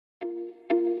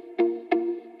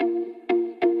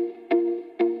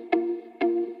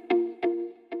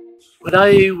When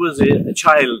I was a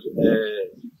child,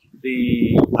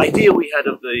 the idea we had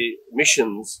of the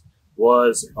missions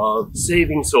was of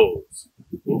saving souls.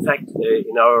 In fact,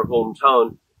 in our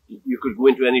hometown, you could go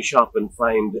into any shop and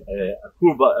find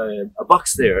a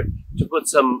box there to put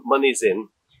some monies in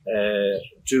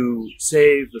to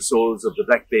save the souls of the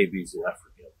black babies in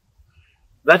Africa.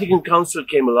 Vatican Council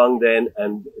came along then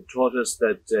and taught us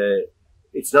that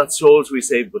it's not souls we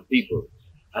save, but people.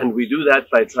 And we do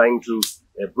that by trying to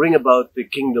bring about the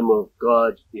kingdom of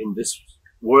God in this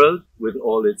world with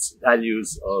all its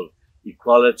values of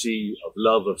equality, of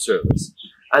love, of service.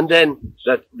 And then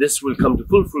that this will come to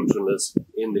full fruitfulness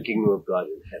in the kingdom of God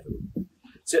in heaven.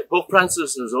 So Pope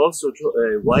Francis has also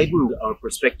widened our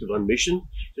perspective on mission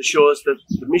to show us that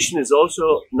the mission is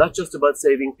also not just about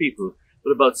saving people,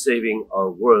 but about saving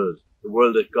our world, the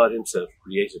world that God himself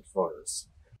created for us.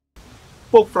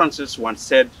 Pope Francis once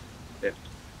said that,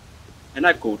 and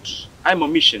I quote, "I'm a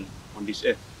mission on this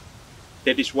earth.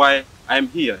 That is why I am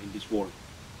here in this world."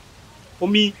 For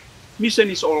me, mission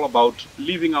is all about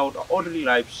living out our ordinary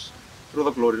lives through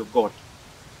the glory of God,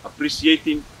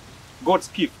 appreciating God's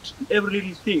gift in every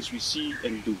little things we see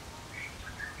and do.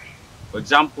 For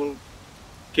example,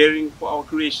 caring for our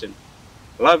creation,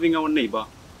 loving our neighbor,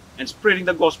 and spreading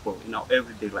the gospel in our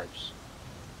everyday lives.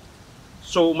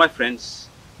 So, my friends,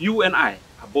 you and I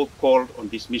are both called on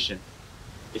this mission.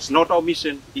 It's not our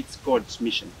mission, it's God's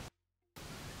mission.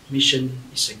 Mission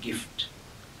is a gift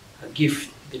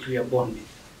that we are born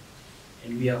with.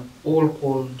 And we are all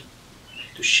called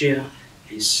to share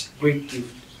this great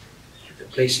gift with the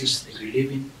places that we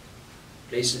live in,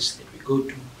 places that we go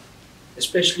to,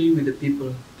 especially with the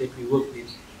people that we work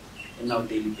with on our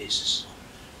daily basis.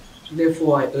 So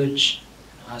therefore, I urge,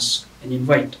 ask, and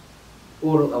invite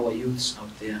all our youths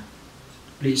out there,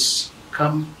 please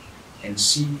come and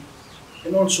see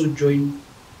and also join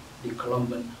the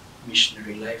Columban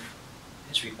missionary life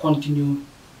as we continue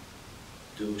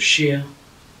to share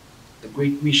the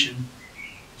great mission,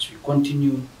 as we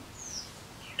continue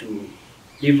to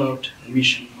live out the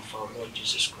mission of our Lord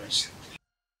Jesus Christ.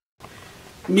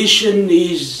 Mission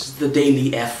is the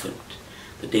daily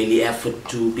effort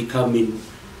to becoming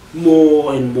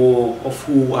more and more of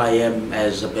who I am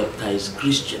as a baptized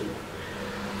Christian.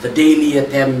 The daily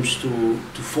attempts to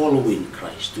follow in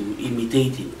Christ, to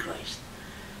imitate in Christ.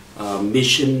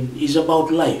 Mission is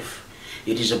about life.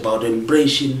 It is about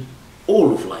embracing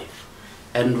all of life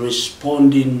and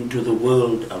responding to the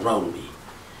world around me.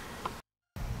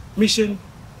 Mission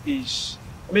is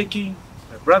making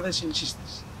my brothers and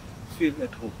sisters feel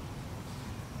at home.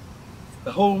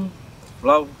 The home of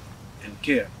love and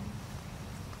care.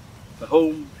 The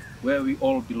home where we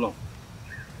all belong.